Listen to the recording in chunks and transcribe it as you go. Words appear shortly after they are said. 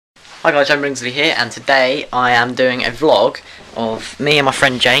Hi guys, I'm Ringsley here, and today I am doing a vlog of me and my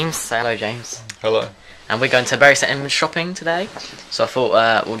friend James. Say hello, James. Hello. And we're going to Bury St Edmunds shopping today, so I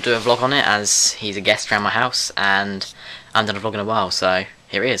thought we'll do a vlog on it as he's a guest around my house and I haven't done a vlog in a while, so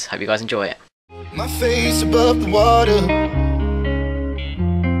here he is. Hope you guys enjoy it. My face above the water,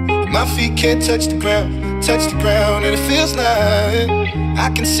 my feet can't touch the ground, and it feels like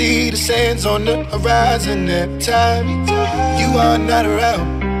I can see the sands on the horizon every time you are not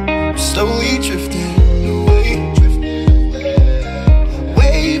around. I'm slowly drifting away,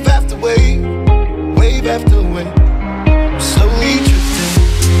 wave after wave, wave after wave. I'm slowly drifting,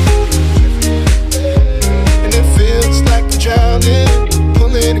 and it feels like I'm drowning,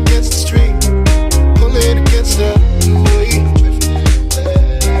 pulling against the stream, pulling against the wave.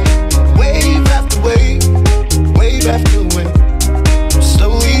 Wave after wave, wave after wave. I'm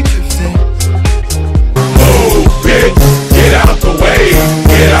slowly drifting. Move, bitch, get out the way.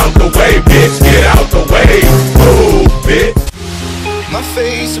 Get out the way, bitch, get out the way. Move, bitch. My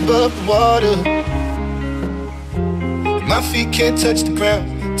face above the water, my feet can't touch the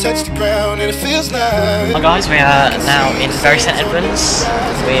ground, and it feels like. Hi guys, we are now in Bury St Edmunds.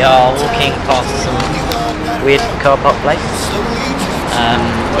 We are walking past some weird car park place.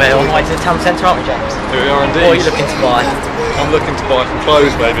 We're on the way to the town centre, aren't we, James? Here we are indeed. What are you looking to buy? I'm looking to buy some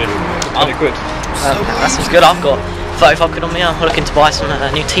clothes, maybe. 20 quid. That seems good. I've got 35 quid on me. I'm looking to buy some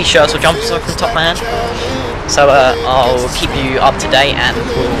new t-shirts or jumpers from Top Man. So I'll keep you up to date and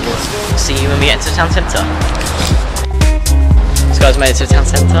we'll see you when we get to the town centre. This guy's made it to the town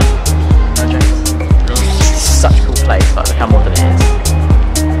centre. Oh, James. This is such a cool place, like look how modern it is.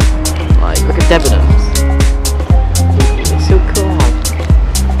 Like, look at Edmunds. It's so cool.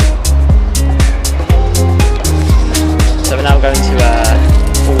 So we're now going to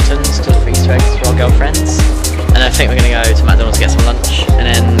Fulton's to look for Easter eggs for our girlfriends, and I think we're going to go to McDonald's to get some lunch and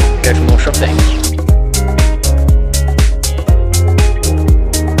then go for more shopping.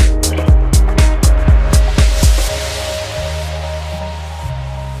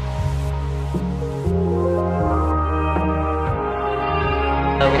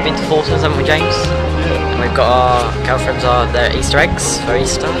 We've been to Fulton's, haven't we, James? Yeah. And we've got our girlfriends their Easter eggs for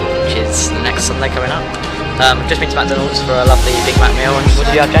Easter, which is the next Sunday coming up. We've just been to McDonald's for a lovely Big Mac meal, and what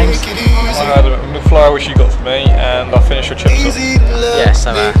did you have, James? I had a McFlurry which you got for me, and I finished your chips off. Yeah,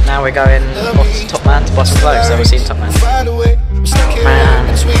 so now we're going off to Top Man to buy some clothes, so we'll see you in Top Man. Top Man.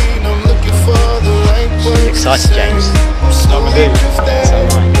 Are you excited, James? I'm indeed. So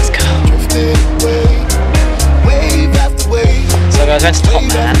am I. Let's go. So guys, I went to Top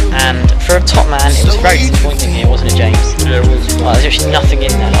Man, and for a Top Man it was very disappointing here, wasn't it, James? Yeah, it was. Like, there's actually nothing in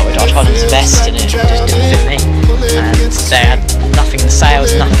there. Like, I tried on this vest and it just didn't fit me, and they had nothing in the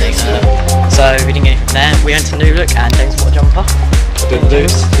sales, nothing. So we didn't get anything from there. We went to New Look and James bought a jumper. Did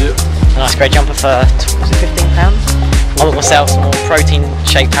this? Yep. A nice grey jumper for, was it £15? I bought myself some more protein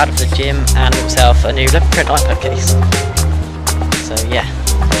shake powder for the gym and bought myself a new leopard print iPad case. So yeah,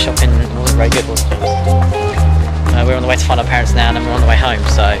 shopping wasn't very good, was it, James? We're on the way to find our parents now, and then we're on the way home,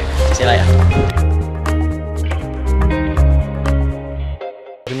 so see you later.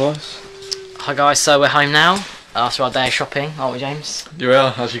 Nice. Hi guys, so we're home now after our day of shopping, aren't we, James? You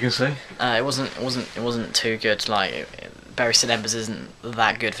are, as you can see. It wasn't too good. Like, Bury St Edmunds isn't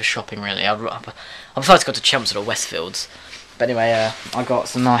that good for shopping, really. I prefer to go to Chelmsford or Westfields. But anyway, I got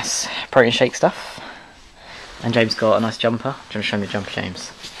some nice protein shake stuff, and James got a nice jumper. Do you want to show me the jumper,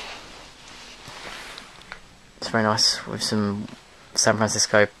 James? It's very nice with some San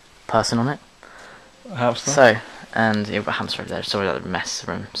Francisco person on it. A hamster. So, and you've got a hamster over there. Sorry that the mess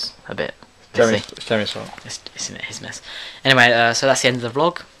room's a bit Jamie's fault. It's in his mess. Anyway, so that's the end of the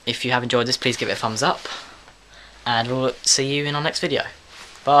vlog. If you have enjoyed this, please give it a thumbs up, and we'll see you in our next video.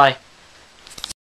 Bye.